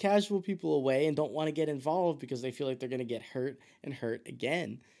push the casual people away and don't want to get involved because they feel like they're going to get hurt and hurt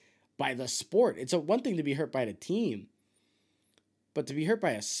again by the sport. It's one thing to be hurt by the team, but to be hurt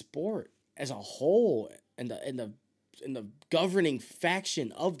by a sport as a whole and the governing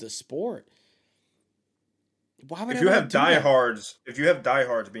faction of the sport. Why would if you have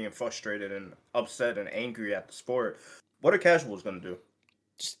diehards being frustrated and upset and angry at the sport, what are casuals gonna do?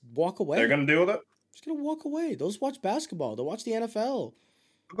 Just walk away. They're gonna deal with it. Just gonna walk away. They'll just watch basketball. They'll watch the NFL.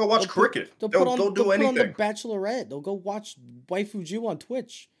 They'll go watch cricket. They'll do anything. They'll put on the Bachelorette. They'll go watch Waifu Ju on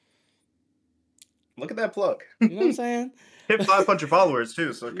Twitch. Look at that plug. You know what I'm saying? Hit 500 followers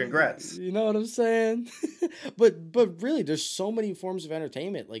too, so congrats. You know what I'm saying? but really, there's so many forms of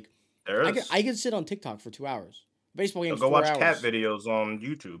entertainment. Like there is. I could sit on TikTok for 2 hours. Baseball games. They'll go 4 watch hours. cat videos on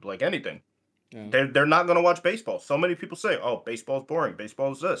YouTube, like anything. Yeah. They're not gonna watch baseball. So many people say, "Oh, baseball's boring.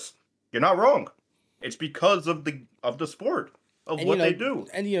 Baseball's this." You're not wrong. It's because of the sport of what they do.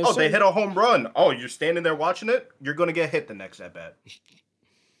 And they hit a home run. Oh, you're standing there watching it. You're gonna get hit the next at bat.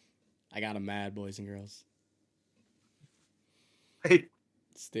 I got them mad, boys and girls. Hey,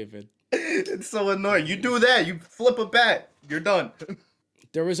 stupid. It's so annoying. You do that, you flip a bat, you're done.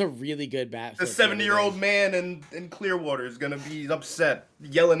 There was a really good bat. The 70-year-old man in Clearwater is gonna be upset,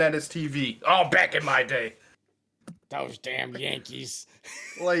 yelling at his TV. Oh, back in my day. Those damn Yankees.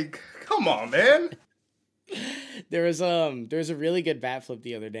 Like, come on, man. There was a really good bat flip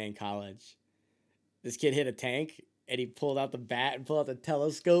the other day in college. This kid hit a tank and he pulled out the bat and pulled out the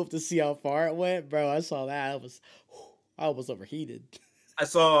telescope to see how far it went. Bro, I saw that. I was overheated. I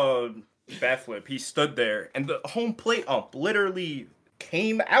saw a bat flip. He stood there and the home plate ump literally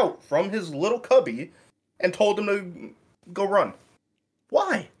came out from his little cubby and told him to go run.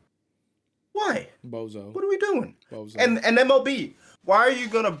 Why? Bozo. What are we doing? Bozo. And MLB, why are you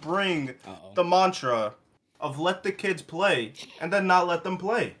going to bring the mantra of let the kids play and then not let them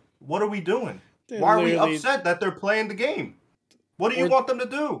play? What are we doing? Why are we upset that they're playing the game? What do you want them to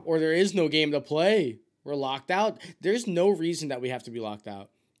do? Or there is no game to play. We're locked out. There's no reason that we have to be locked out.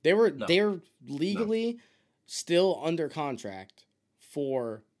 They're legally still under contract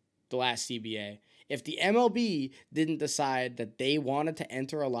for the last CBA. If the MLB didn't decide that they wanted to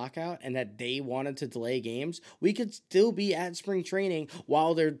enter a lockout and that they wanted to delay games, we could still be at spring training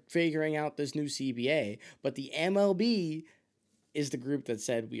while they're figuring out this new CBA. But the MLB is the group that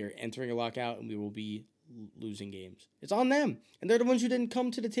said we are entering a lockout and we will be losing games. It's on them. And they're the ones who didn't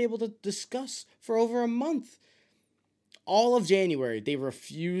come to the table to discuss for over a month. All of January, they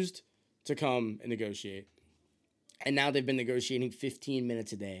refused to come and negotiate. And now they've been negotiating 15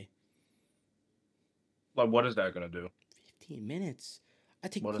 minutes a day. Like, what is that going to do? 15 minutes? I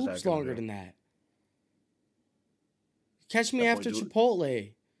take poops longer than that. Catch me after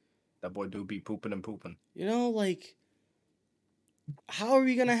Chipotle. That boy do be pooping and pooping. You know, like, how are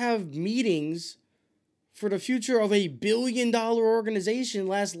we going to have meetings for the future of a $1 billion organization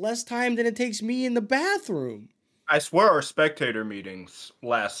last less time than it takes me in the bathroom? I swear our spectator meetings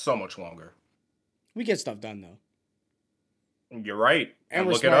last so much longer. We get stuff done, though. You're right. And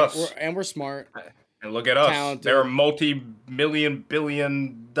we're smart. We're smart. And look at us. Talented. They're a multi-million,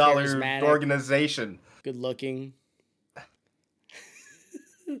 billion-dollar organization. Good looking.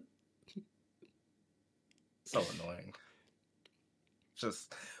 So annoying.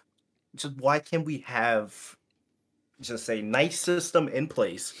 Just why can't we have just a nice system in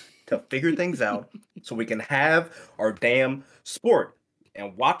place to figure things out so we can have our damn sport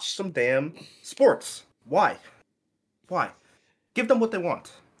and watch some damn sports? Why? Give them what they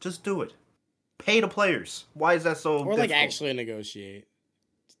want. Just do it. Pay the players. Why is that so difficult? Or actually negotiate.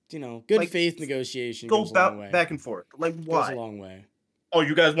 You know, good faith negotiation goes a long way. Back and forth. Like, why? Goes a long way. Oh,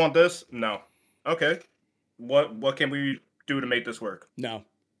 you guys want this? No. Okay. What can we do to make this work? No.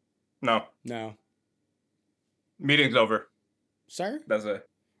 Meeting's over. Sir? That's it.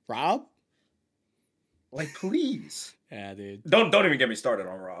 Rob? Like, please. Yeah, dude. Don't even get me started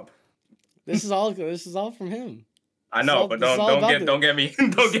on Rob. This is all from him. I know, but don't get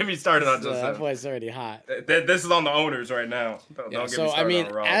me started on just that boy's already hot. This is on the owners right now. Don't get me started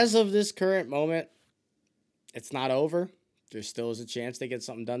on Rob. As of this current moment, it's not over. There still is a chance they get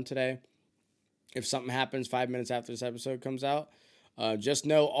something done today. If something happens 5 minutes after this episode comes out, just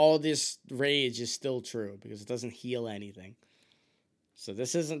know all this rage is still true because it doesn't heal anything. So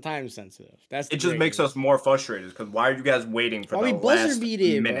this isn't time sensitive. It just makes us more frustrated because why are you guys waiting for the last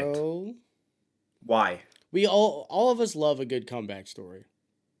minute? Bro. Why? We all of us love a good comeback story.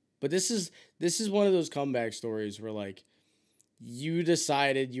 But this is one of those comeback stories where like you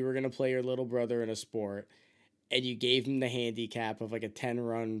decided you were going to play your little brother in a sport and you gave him the handicap of like a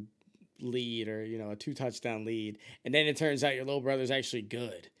 10-run lead or, you know, a 2-touchdown lead. And then it turns out your little brother's actually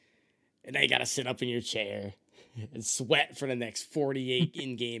good. And now you got to sit up in your chair and sweat for the next 48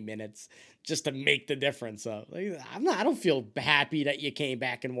 in-game minutes just to make the difference up. Like, I don't feel happy that you came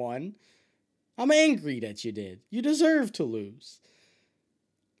back and won. I'm angry that you did. You deserve to lose.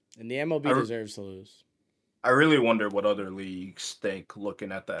 And the MLB deserves to lose. I really wonder what other leagues think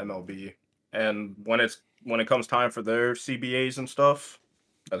looking at the MLB. And when it comes time for their CBAs and stuff,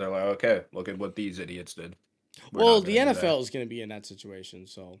 they're like, okay, look at what these idiots did. Well, the NFL is going to be in that situation,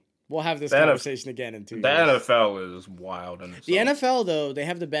 so we'll have this conversation again in 2 years. The NFL is wild. The NFL, though, they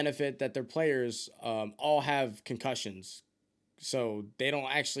have the benefit that their players all have concussions, so they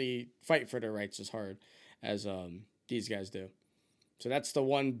don't actually fight for their rights as hard as these guys do. So that's the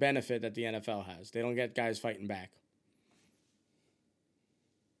one benefit that the NFL has. They don't get guys fighting back.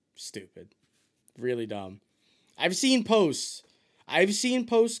 Stupid. Really dumb. I've seen posts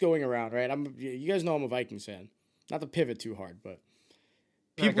going around, right? You guys know I'm a Vikings fan. Not to pivot too hard, but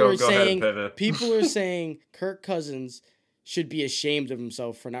people are saying Kirk Cousins should be ashamed of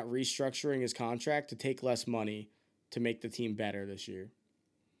himself for not restructuring his contract to take less money to make the team better this year.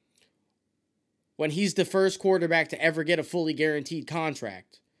 When he's the first quarterback to ever get a fully guaranteed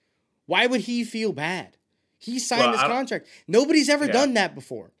contract. Why would he feel bad? He signed his contract. Nobody's ever done that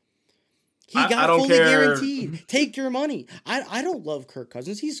before. He got fully guaranteed. Take your money. I don't love Kirk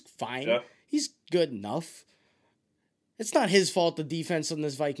Cousins. He's fine. Yeah. He's good enough. It's not his fault the defense on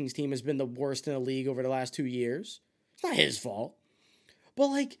this Vikings team has been the worst in the league over the last 2 years. It's not his fault.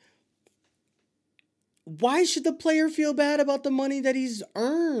 But, why should the player feel bad about the money that he's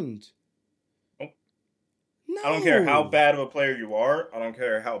earned? No. I don't care how bad of a player you are. I don't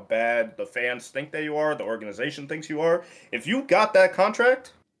care how bad the fans think that you are, the organization thinks you are. If you got that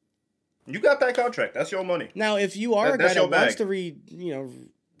contract, you got that contract. That's your money. Now, if you are a guy that wants to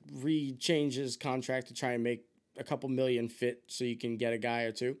re-change his contract to try and make a couple million fit so you can get a guy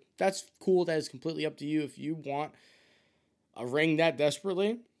or two, that's cool. That is completely up to you. If you want a ring that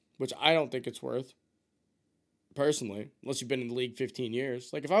desperately, which I don't think it's worth, personally, unless you've been in the league 15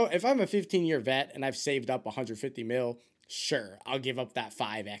 years. Like, if I'm a 15-year vet and I've saved up $150 million, sure, I'll give up that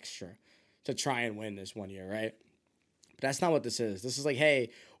 5 extra to try and win this 1 year, right? But that's not what this is. This is like, hey,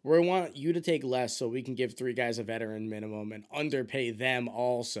 we want you to take less so we can give 3 guys a veteran minimum and underpay them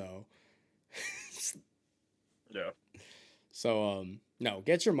also. Yeah. So, no,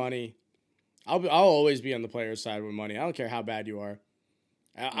 get your money. I'll always be on the player's side with money. I don't care how bad you are.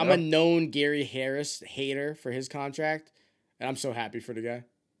 I'm a known Gary Harris hater for his contract, and I'm so happy for the guy.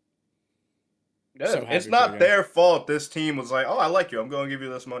 Yeah, it's not their fault this team was like, oh, I like you. I'm going to give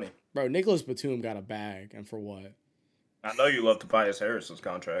you this money. Bro, Nicholas Batum got a bag, and for what? I know you love Tobias Harris's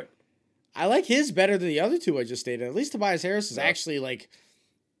contract. I like his better than the other two I just stated. At least Tobias Harris is actually,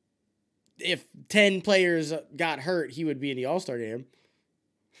 if 10 players got hurt, he would be in the All-Star game.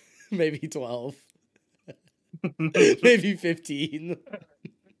 Maybe 12. Maybe 15.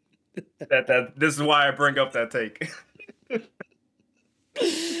 This is why I bring up that take.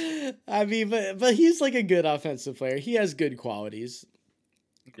 I mean, but he's a good offensive player. He has good qualities.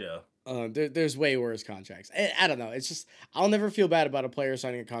 Yeah. There's way worse contracts. I don't know. It's just I'll never feel bad about a player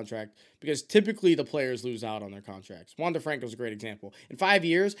signing a contract because typically the players lose out on their contracts. Wander Franco's a great example. In 5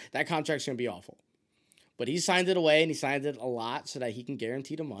 years, that contract's gonna be awful. But he signed it away, and he signed it a lot so that he can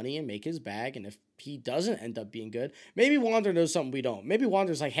guarantee the money and make his bag. And if he doesn't end up being good, maybe Wander knows something we don't. Maybe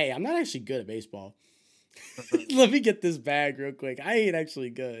Wander's like, hey, I'm not actually good at baseball. Let me get this bag real quick. I ain't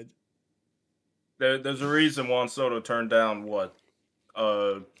actually good. There's a reason Juan Soto turned down, what,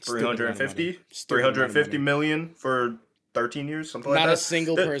 350 million for 13 years, something like that? Not a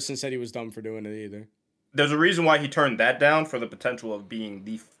single person said he was dumb for doing it either. There's a reason why he turned that down, for the potential of being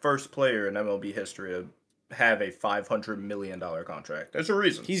the first player in MLB history to have a $500 million contract. There's a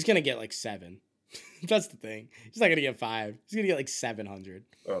reason. He's going to get 7. That's the thing. He's not going to get 5. He's going to get 700.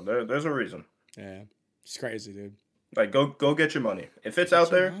 Oh, there's a reason. Yeah. It's crazy, dude. Go get your money. If it's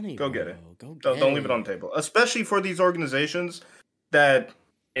out there, go get it. Don't leave it on the table. Especially for these organizations that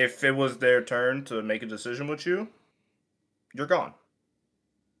if it was their turn to make a decision with you, you're gone.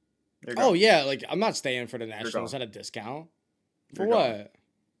 Oh, yeah. I'm not staying for the Nationals at a discount. For what?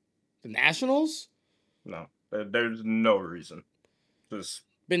 The Nationals? No. There's no reason. Just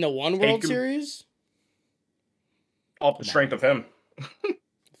been to one World Series? Off the strength of him.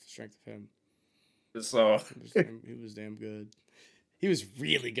 So he was damn good. He was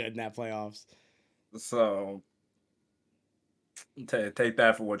really good in that playoffs. So take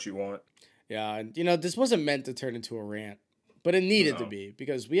that for what you want. Yeah, and this wasn't meant to turn into a rant, but it needed to be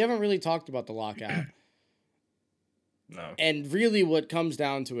because we haven't really talked about the lockout. No. And really what comes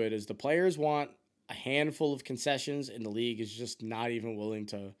down to it is the players want a handful of concessions, and the league is just not even willing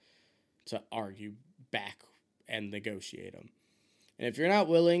to argue back and negotiate them. And if you're not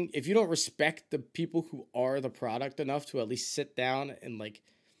willing, if you don't respect the people who are the product enough to at least sit down and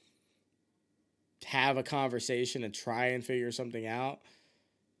have a conversation and try and figure something out,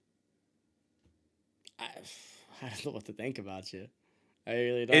 I don't know what to think about you. I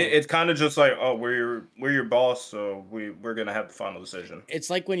really don't. It's kind of just like, oh, we're your boss, so we're gonna have the final decision. It's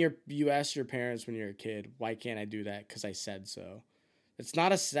like when you ask your parents when you're a kid, why can't I do that? Because I said so. It's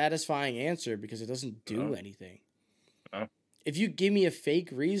not a satisfying answer because it doesn't do anything. If you give me a fake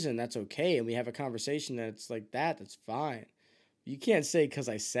reason, that's okay, and we have a conversation that's like that, that's fine. You can't say because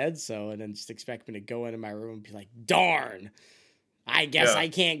I said so and then just expect me to go into my room and be like, darn, I guess I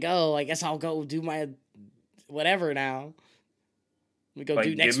can't go. I guess I'll go do my whatever now. We go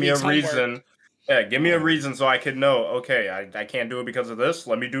do next week's homework. Give me a reason. Yeah, give me a reason so I could know, okay, I can't do it because of this.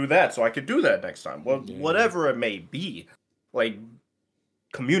 Let me do that so I could do that next time. Well, whatever it may be. Like,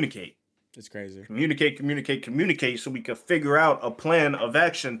 communicate. It's crazy. Communicate so we can figure out a plan of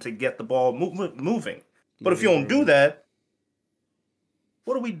action to get the ball moving. But if you don't do that,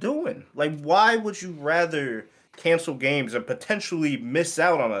 what are we doing? Like, why would you rather cancel games and potentially miss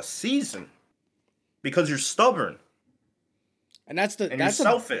out on a season? Because you're stubborn. And that's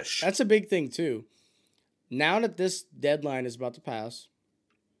selfish. That's a big thing too. Now that this deadline is about to pass,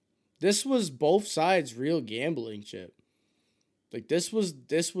 this was both sides' real gambling chip. Like this was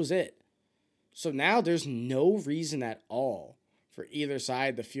it. So now there's no reason at all for either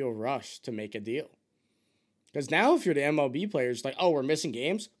side to feel rushed to make a deal. Because now if you're the MLB players, like, oh, we're missing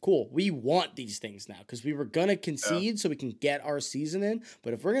games? Cool. We want these things now because we were going to concede so we can get our season in.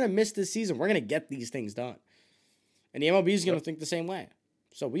 But if we're going to miss this season, we're going to get these things done. And the MLB is going to think the same way.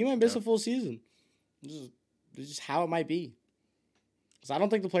 So we might miss a full season. This is just how it might be. Because I don't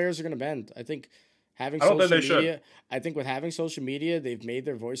think the players are going to bend. I think with having social media, they've made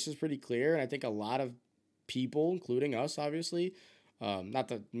their voices pretty clear. And I think a lot of people, including us, obviously, not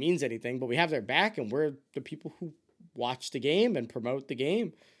that it means anything, but we have their back and we're the people who watch the game and promote the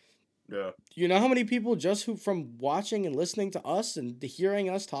game. Yeah. You know how many people just from watching and listening to us and hearing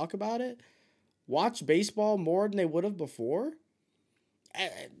us talk about it watch baseball more than they would have before?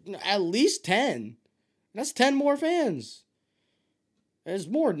 At least 10. That's 10 more fans. There's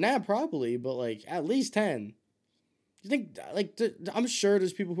more than that probably, but like at least 10. You think I'm sure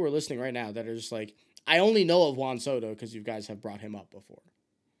there's people who are listening right now that are just like, I only know of Juan Soto because you guys have brought him up before.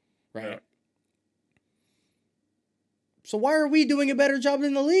 Right? Yeah. So why are we doing a better job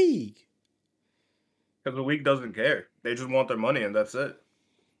than the league? Because the league doesn't care. They just want their money and that's it.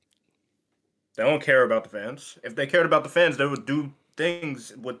 They don't care about the fans. If they cared about the fans, they would do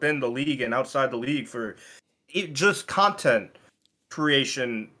things within the league and outside the league for just content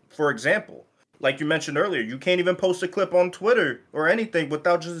creation, for example. Like you mentioned earlier, you can't even post a clip on Twitter or anything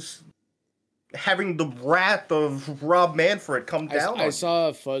without just having the wrath of Rob Manfred come down. I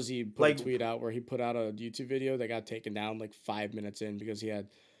saw Fuzzy put a tweet out where he put out a YouTube video that got taken down like 5 minutes in because he had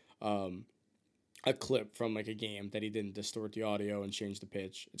a clip from like a game that he didn't distort the audio and change the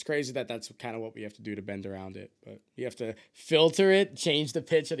pitch. It's crazy that that's kind of what we have to do to bend around it, but you have to filter it, change the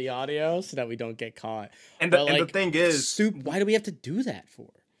pitch of the audio so that we don't get caught. And the thing is, why do we have to do that for?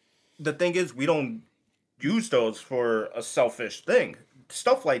 The thing is, we don't use those for a selfish thing.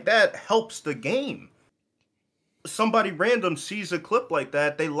 Stuff like that helps the game. Somebody random sees a clip like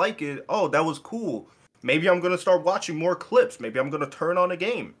that, they like it. Oh, that was cool. Maybe I'm going to start watching more clips. Maybe I'm going to turn on a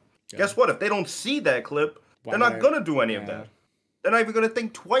game. Yeah. Guess what? If they don't see that clip, they're not going to do any of that. They're not even going to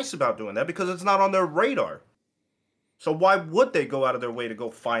think twice about doing that because it's not on their radar. So why would they go out of their way to go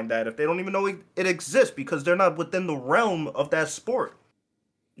find that if they don't even know it exists because they're not within the realm of that sport?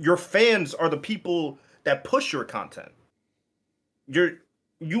 Your fans are the people that push your content.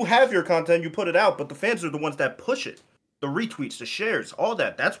 You have your content, you put it out, but the fans are the ones that push it. The retweets, the shares, all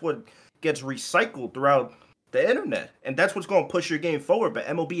that. That's what gets recycled throughout the internet. And that's what's going to push your game forward. But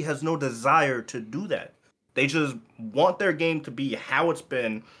MLB has no desire to do that. They just want their game to be how it's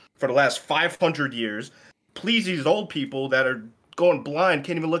been for the last 500 years. Please these old people that are going blind,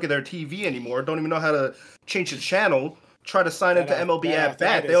 can't even look at their TV anymore, don't even know how to change the channel, try to sign into MLB at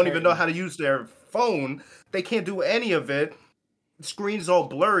bat. They don't even know how to use their phone. They can't do any of it. The screen's all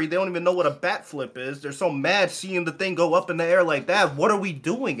blurry. They don't even know what a bat flip is. They're so mad seeing the thing go up in the air like that. What are we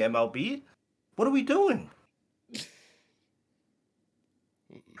doing, MLB? What are we doing?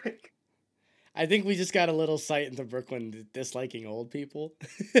 I think we just got a little sight into Brooklyn disliking old people.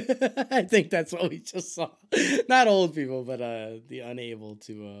 I think that's what we just saw. Not old people, but the unable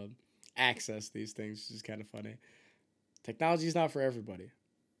to access these things, which is kind of funny. Technology is not for everybody,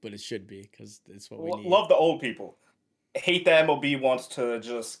 but it should be because it's what we need. Love the old people. Hate that MLB wants to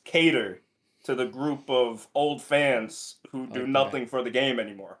just cater to the group of old fans who do nothing for the game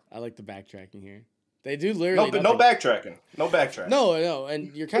anymore. I like the backtracking here. They do literally No backtracking. No backtracking. No,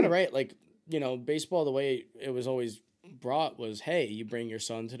 and you're kind of right. Like, baseball, the way it was always brought was, hey, you bring your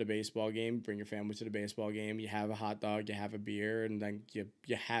son to the baseball game, bring your family to the baseball game, you have a hot dog, you have a beer, and then you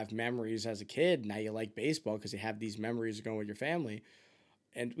have memories as a kid. Now you like baseball because you have these memories going with your family.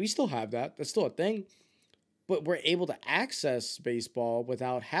 And we still have that. That's still a thing. But we're able to access baseball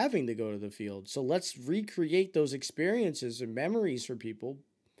without having to go to the field. So let's recreate those experiences and memories for people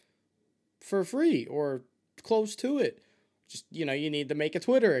for free or close to it. Just, you need to make a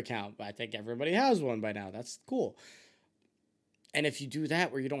Twitter account. I think everybody has one by now. That's cool. And if you do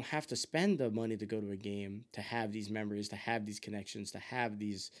that, where you don't have to spend the money to go to a game, to have these memories, to have these connections, to have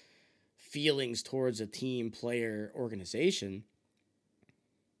these feelings towards a team, player, organization,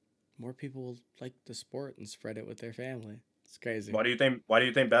 more people will like the sport and spread it with their family. It's crazy. Why do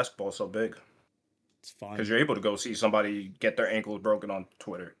you think basketball is so big? It's fun. Because you're able to go see somebody get their ankles broken on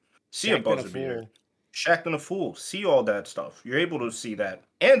Twitter. See a buzzer beater. Shaqtin' a Fool. See all that stuff. You're able to see that.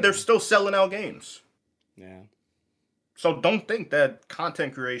 And they're still selling out games. Yeah. So don't think that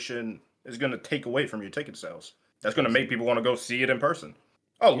content creation is going to take away from your ticket sales. That's going to make people want to go see it in person.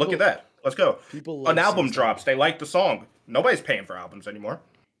 Oh, look at that. Let's go. An album drops. They like the song. Nobody's paying for albums anymore.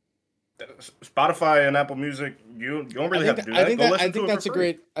 Spotify and Apple Music, you don't really have to do that. I think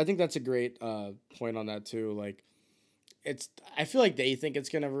that's a great point on that too. Like, I feel like they think it's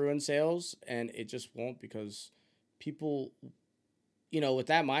going to ruin sales, and it just won't, because people, with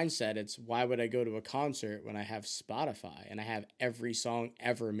that mindset, it's, why would I go to a concert when I have Spotify and I have every song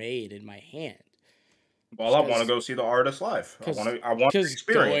ever made in my hand? Well, I want to go see the artist live. I want to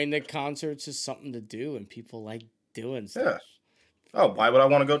experience. Going to concerts is something to do, and people like doing stuff. Yeah. Oh, why would I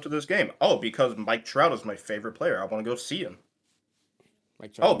want to go to this game? Oh, because Mike Trout is my favorite player. I want to go see him.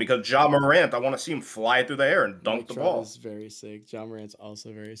 Because Ja Morant, I want to see him fly through the air and dunk the ball. Mike Trout is very sick. Ja Morant's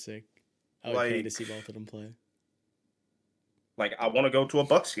also very sick. I would pay to see both of them play. Like, I want to go to a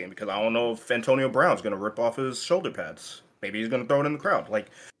Bucks game because I don't know if Antonio Brown's going to rip off his shoulder pads. Maybe he's going to throw it in the crowd. Like,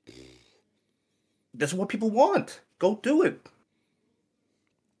 this is what people want. Go do it.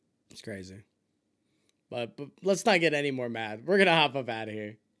 It's crazy. But let's not get any more mad. We're going to hop up out of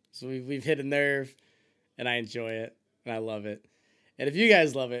here. So we've hit a nerve, and I enjoy it, and I love it. And if you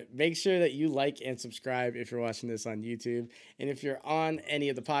guys love it, make sure that you like and subscribe if you're watching this on YouTube. And if you're on any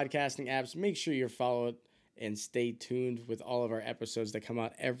of the podcasting apps, make sure you're followed and stay tuned with all of our episodes that come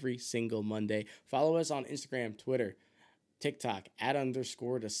out every single Monday. Follow us on Instagram, Twitter, TikTok,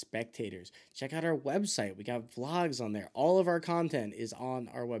 @_the spectators. Check out our website. We got vlogs on there. All of our content is on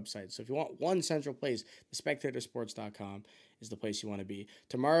our website. So if you want one central place, thespectatorsports.com is the place you want to be.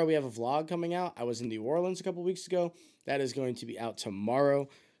 Tomorrow we have a vlog coming out. I was in New Orleans a couple weeks ago. That is going to be out tomorrow.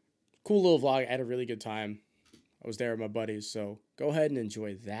 Cool little vlog. I had a really good time. I was there with my buddies. So go ahead and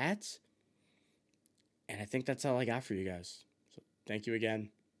enjoy that. And I think that's all I got for you guys. So thank you again.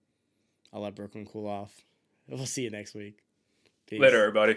 I'll let Brooklyn cool off. We'll see you next week. Peace. Later, everybody.